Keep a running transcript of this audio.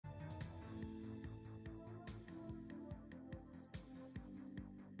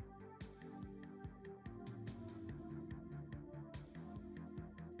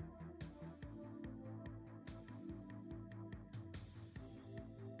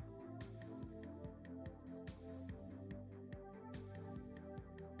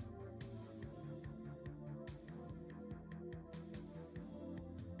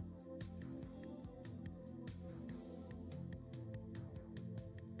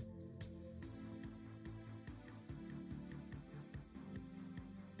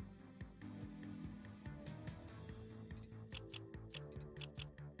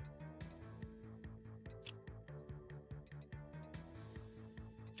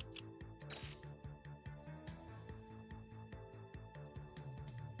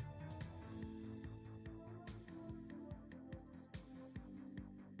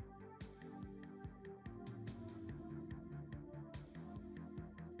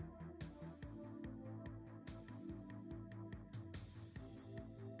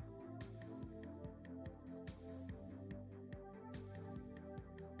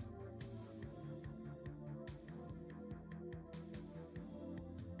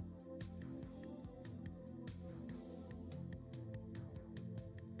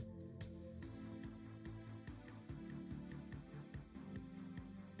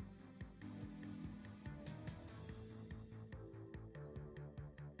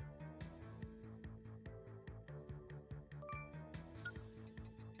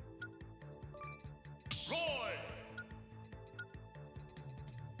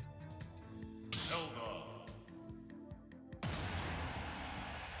Zelda.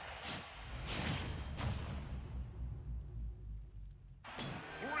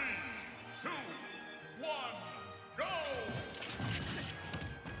 Three, two, one, go!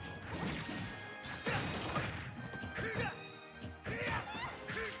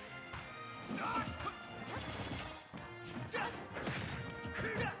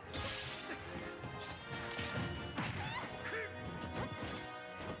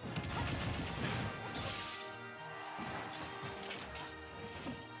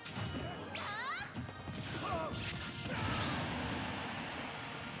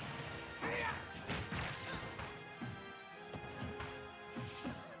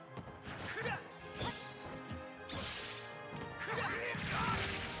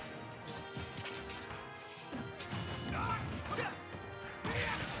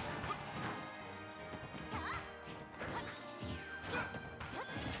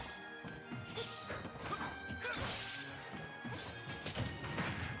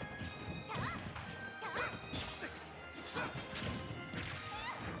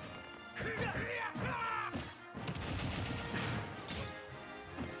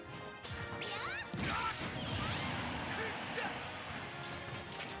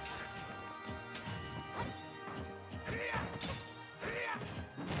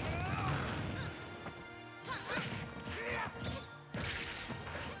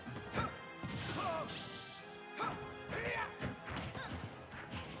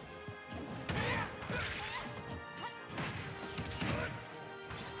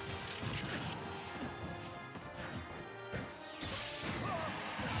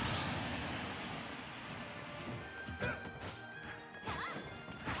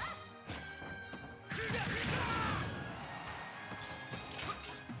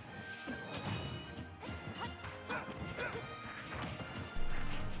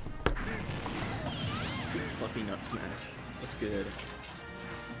 Fucking up smash. That's good.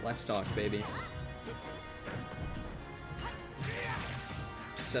 Let's talk, baby.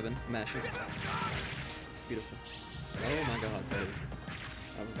 7, mashing. It's beautiful. Oh my god, dude.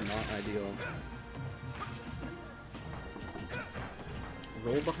 That was not ideal.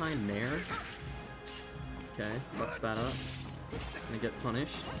 Roll behind Nair. Okay, fucks that up. Gonna get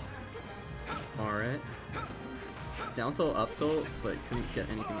punished. Alright. Down tilt, up tilt, but couldn't get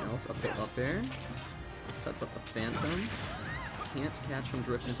anything else. Up tilt, up air. Sets up the Phantom. Can't catch him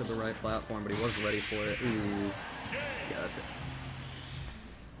drifting to the right platform, but he was ready for it. Ooh. Yeah, that's it.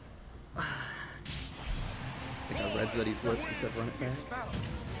 I think I read Zeddy's lips and said run it back.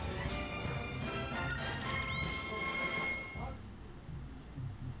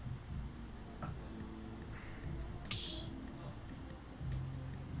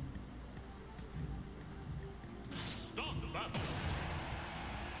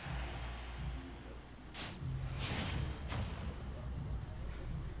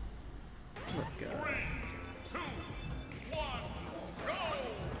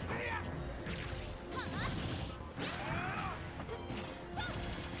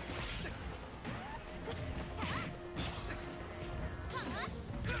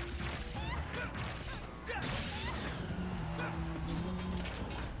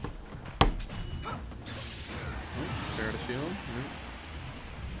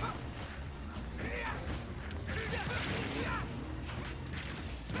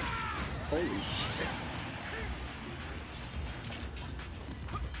 Holy shit.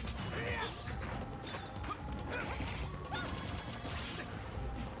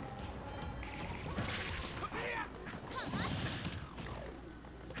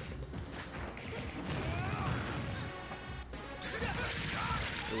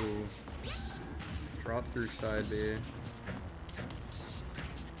 Ooh. Drop through side B.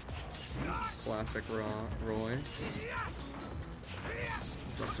 Classic Roy. I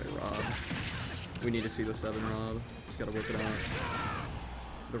was about to say Rob. We need to see the 7 Rob. Just gotta work it out.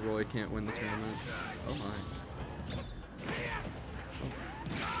 The Roy can't win the tournament. Oh my. Oh.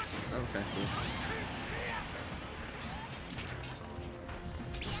 Okay, cool.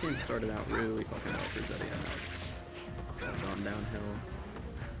 This game started out really fucking well for Zeddy. I know it's kind of gone downhill.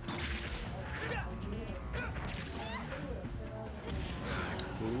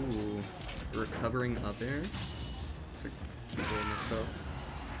 Ooh. Recovering up air. Mixed up.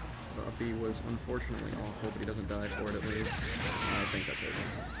 The uppy was unfortunately awful, but he doesn't die for it at least. I think that's over.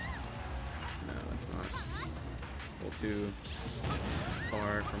 No, it's not. A little too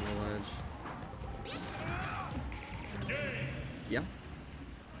far from the ledge. Yeah.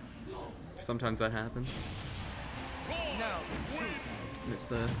 Sometimes that happens. Missed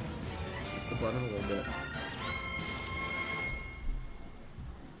the button a little bit.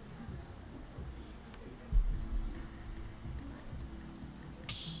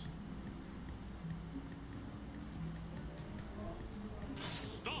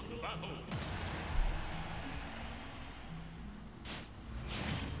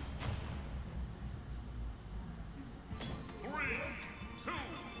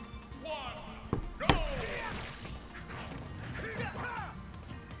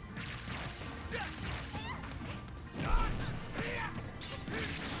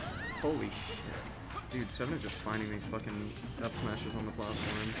 Seven is just finding these fucking up smashes on the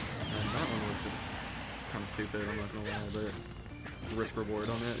platforms. And that one was just kind of stupid, I'm not gonna lie, but the risk reward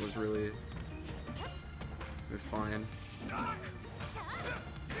on it was really, it was fine.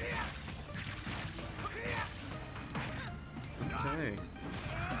 Okay.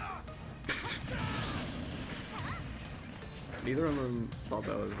 Neither of them thought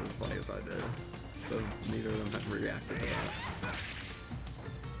that was as funny as I did, so neither of them had reacted to that.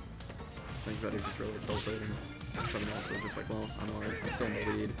 I think that he's just really tilted, and Seven also just like, well, I'm alright, I'm still in the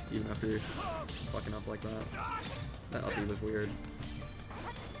lead, even after fucking up like that. That uppy was weird.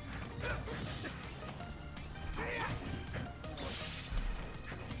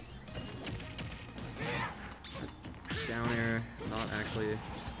 Down air, not actually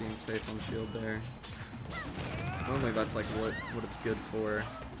being safe on the shield there. Normally that's like what it's good for.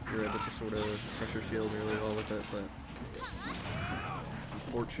 You're able to sort of pressure shield really well with it, but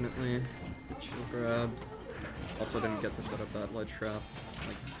unfortunately, the shield grabbed. Also didn't get to set up that ledge trap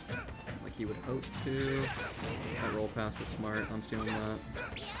like he would hope to. That roll pass was smart on stealing that.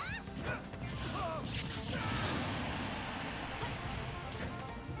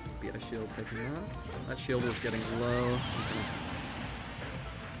 Be at a shield taking that. That shield was getting low.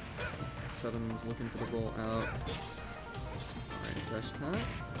 Seven was looking for the roll out. Alright, dash tap.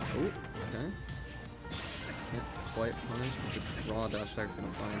 Oh, okay. Can't quite punish, but the raw dash attack is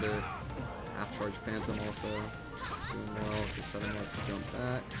gonna find it. Half charge Phantom also doing well. The Seven lets him jump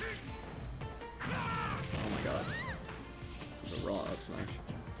back. Oh my god. It's a raw up smash.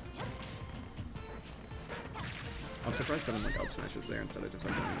 I'm surprised Seven like up smashes there instead of just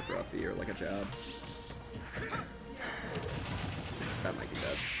like going for up B or like a jab. That might be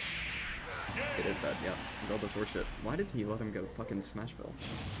dead. It is dead, yeah. Zelda's horseshit. Why did he let him go fucking Smashville?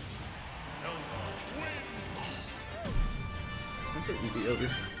 Spencer easy over.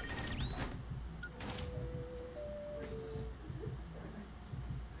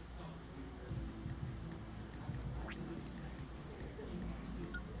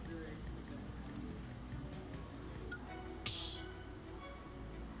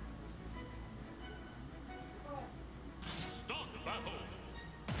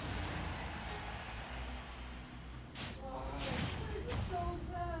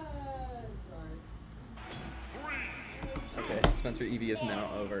 Spencer EV is now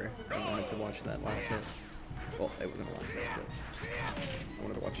over. I wanted to watch that last hit. Well, it wasn't a last hit, but I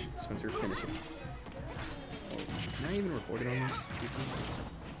wanted to watch Spencer finish it. Oh, can I even record it on this PC?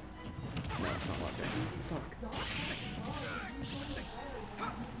 No, it's not locked in. Fuck.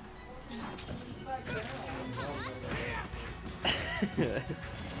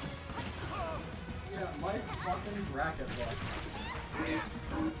 Yeah, my fucking bracket block.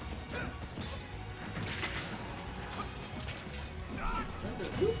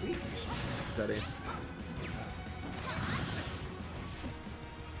 Zefty.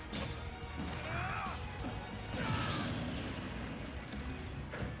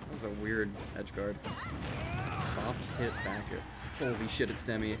 That was a weird edge guard. Soft hit back here. Holy shit, it's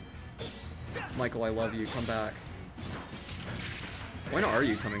Demi. Michael, I love you. Come back. When are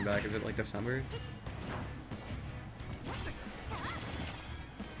you coming back? Is it like December?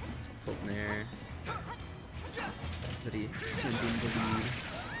 Tilt in there. Zefty extending the lead.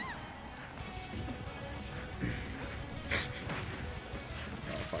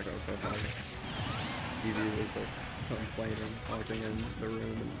 Oh fuck, that was so funny. EV was like complaining, walking in the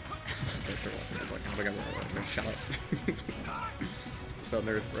room, and they're like, oh my god, no shot. So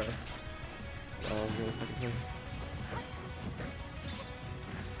nervous, bro. Oh, I'm really fucking funny.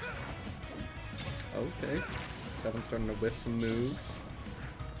 Okay. Seven starting to whiff some moves.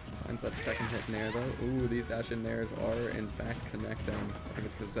 Finds that second hit nair though. Ooh, these dash in nairs are in fact connecting. I think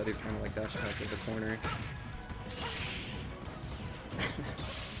it's because Zeddy's trying to like dash attack with the corner.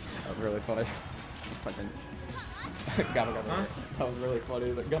 That was really funny. Fucking gabba gabba. Huh? That was really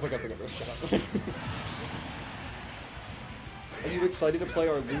funny. Like, gabba gabba gabba. Shut up. Are you excited to play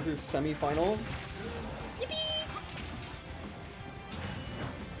our losers semi-final?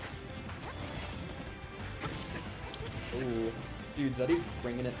 Ooh, dude, Zeddy's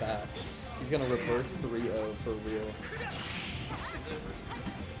bringing it back. He's gonna reverse 3-0 for real.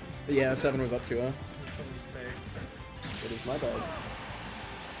 Yeah, 7 was up 2-0. It is my bad.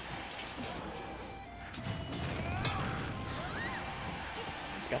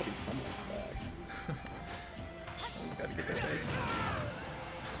 There's gotta be someone's back. Someone's gotta get that back.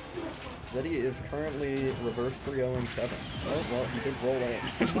 Zeddy is currently reverse 3-0 and 7. Oh, well, he did roll in.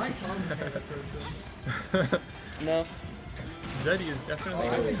 My commentator person. No. Zeddy is definitely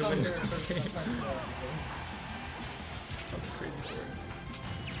going to win this game. That was crazy for him.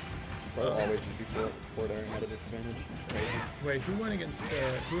 They'll always just be forwarding at a disadvantage. It's crazy. Wait, who won against,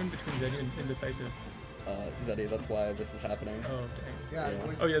 who won between Zeddy and Indecisive? Zeddy, that's why this is happening. Oh, dang. Yeah.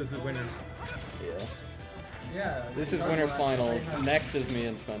 Yeah. Oh yeah, this is winners. Yeah. Yeah. This is winners finals. Next is me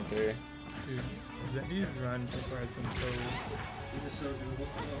and Spencer. Dude, Zeddy's run so far has been so... These are so doable.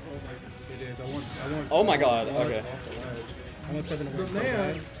 It is. I want. Oh my god, okay. I want 7 to win. The So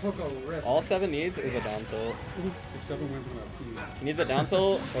man bad. took a risk. All 7 needs is a down tilt. If 7 wins, I'm gonna pee. He needs a down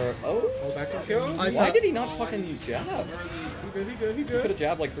tilt or Oh, back up kill. why did he not fucking jab? He good. He could have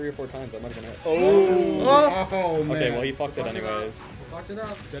jabbed like 3 or 4 times. That might have been it. Oh man. Okay, well he fucked it anyways. Fucked it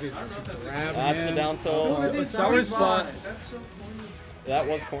up. Zeddy's going to grab That's the him. down tilt. Sour spot. That's so corny. That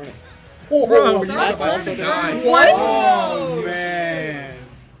was corny. Oh, Bro, you that about also to die. did- What? Oh man.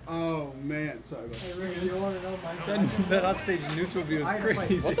 Oh man. Sorry. Go Hey, ahead. Rick, you want to know my That offstage neutral view is I had to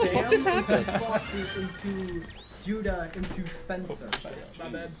crazy. What the fuck just happened? into Judah into Spencer. My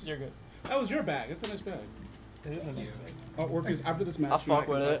bad. You're good. That was your bag. It's a nice bag. It is a nice thing. Oh, Orpheus, after this match, I'll fuck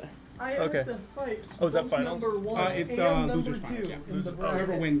with it. I Okay. have to fight. Oh, is that both finals? Number 1 It's and number losers 2 finals, yeah. in the Whoever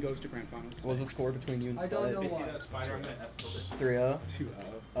brackets. wins goes to grand finals. What was the score between you and I don't know Spud? why. 3-0? 2-0.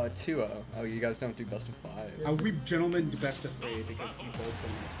 2-0. Oh, you guys don't do best of 5. We gentlemen do best of 3 because we both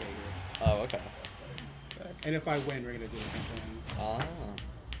don't want to stay here. Oh, okay. And if I win, we're gonna do the same thing. Ah.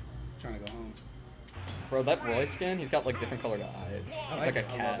 Trying to go home. Bro, that Roy skin, he's got like different colored eyes. He's like a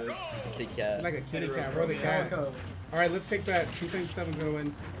cat. He's a kitty cat. Like a kitty cat. Roy the cat. Calico. All right, let's take that. 2 things 7's gonna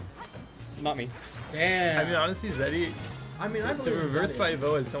win. Not me. Damn. I mean, honestly, Zeddy, I mean, I the believe reverse that is.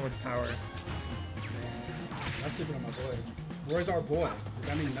 5-0 has so much power. That's sleeping on my boy. Roy's our boy. Does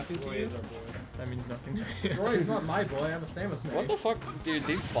that mean nothing to you? That means nothing. Roy's not my boy. I'm a Samus man. What the fuck? Dude,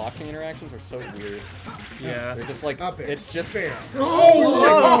 these boxing interactions are so weird. Yeah. They're just like, Up it. it's just fair.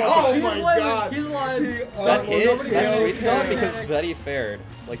 Oh, my he's lying. God. He's lying. that hit, nobody that's knows. sweet spot Yeah. because Zeddy fared.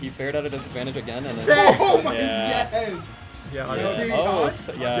 Like, he fared at a disadvantage again and then... Oh my Yeah. yes. Yeah, Yeah. honestly, Oh,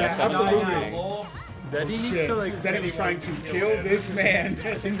 Yeah, yeah, absolutely. Zeddy needs Shit. to like. Zeddy was trying to kill this man.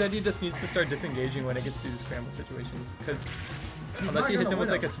 I think Zeddy just needs to start disengaging when it gets to these scramble situations, because unless not he hits gonna him with win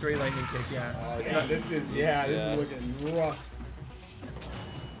like a him. straight lightning kick, yeah. Oh, It's yeah, not. this is looking rough.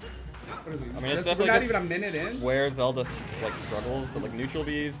 What are we? I mean, it's we're definitely not just even a minute in. where Zelda like struggles, but like neutral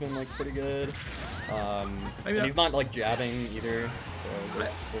B's been like pretty good. And he's not like jabbing either, so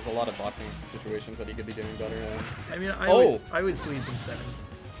there's a lot of boxing situations that he could be doing better in. I mean, I Oh. always believed in 7.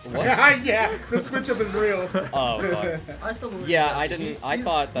 What? Yeah, the switch up is real. Oh, fuck. I still believe Yeah, that. I didn't. I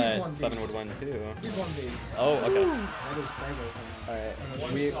thought he's that one 7 beast. would win too. He's one beast. Oh, okay. Another Spango fan. Alright.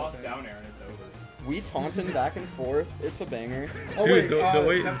 One sauce down air and it's over. We taunting back and forth. It's a banger. Oh Dude, wait, the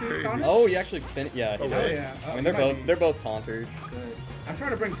way is that is the crazy. Connor? Oh, he actually yeah, he Oh, did. yeah. I mean, they're both taunters. I'm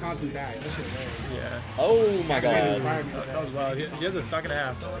trying to bring Taunton back. That shit hilarious. Yeah. Oh my That's god. inspired me. That was wild. He has a stock and a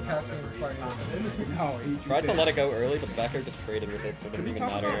half. Casper inspired me. No, he Tried to let it go early, but the back air just traded with it, so it Can didn't we even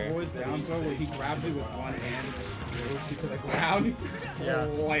talk about matter. Roy's down throw where he grabs it with one hand and just throws you to the ground? Yeah.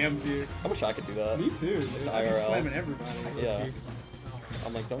 Slams you. I wish I could do that. Me too. Just Dude. I'd be IRL. slamming everybody. Yeah.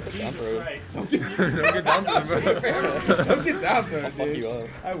 I'm like, don't get down through. Don't get, Don't get down to him, bro. don't get down there, I'll fuck dude. you up.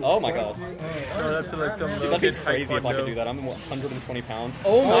 I will Oh my fuck god. you up. Show that to like some Dude, little that'd be kid crazy if I could taekwondo. do that. I'm 120 pounds.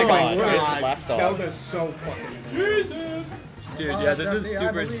 Oh my god. It's last stop. Zelda's so fucking Dude, yeah, this is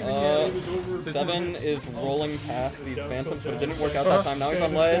super. 7 is rolling past these phantoms, but it didn't work out that time. Now he's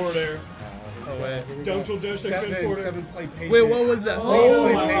on ledge. Oh wait. Seven play patient. Wait, what was that? Oh,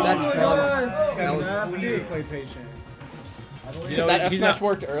 That's fun. Seven, please play patient. You know, That F he's smash not,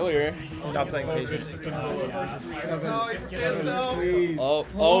 worked earlier. not playing patient. Seven, please.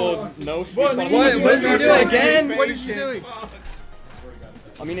 Oh, no sweet What? spot. What is he doing again? What is he doing?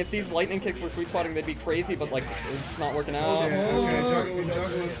 I mean, if these lightning kicks were sweet spotting, they'd be crazy, but like, it's not working out. Okay, juggling.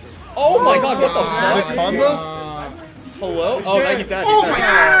 Oh my god, what the fuck? Combo? Hello? Oh, no, he's dead. Oh my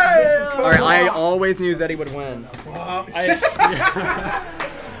god! Alright, I always knew Zeddy would win. From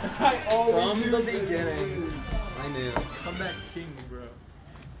the beginning. I knew. Comeback king, bro.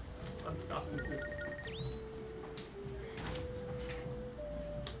 Unstoppable.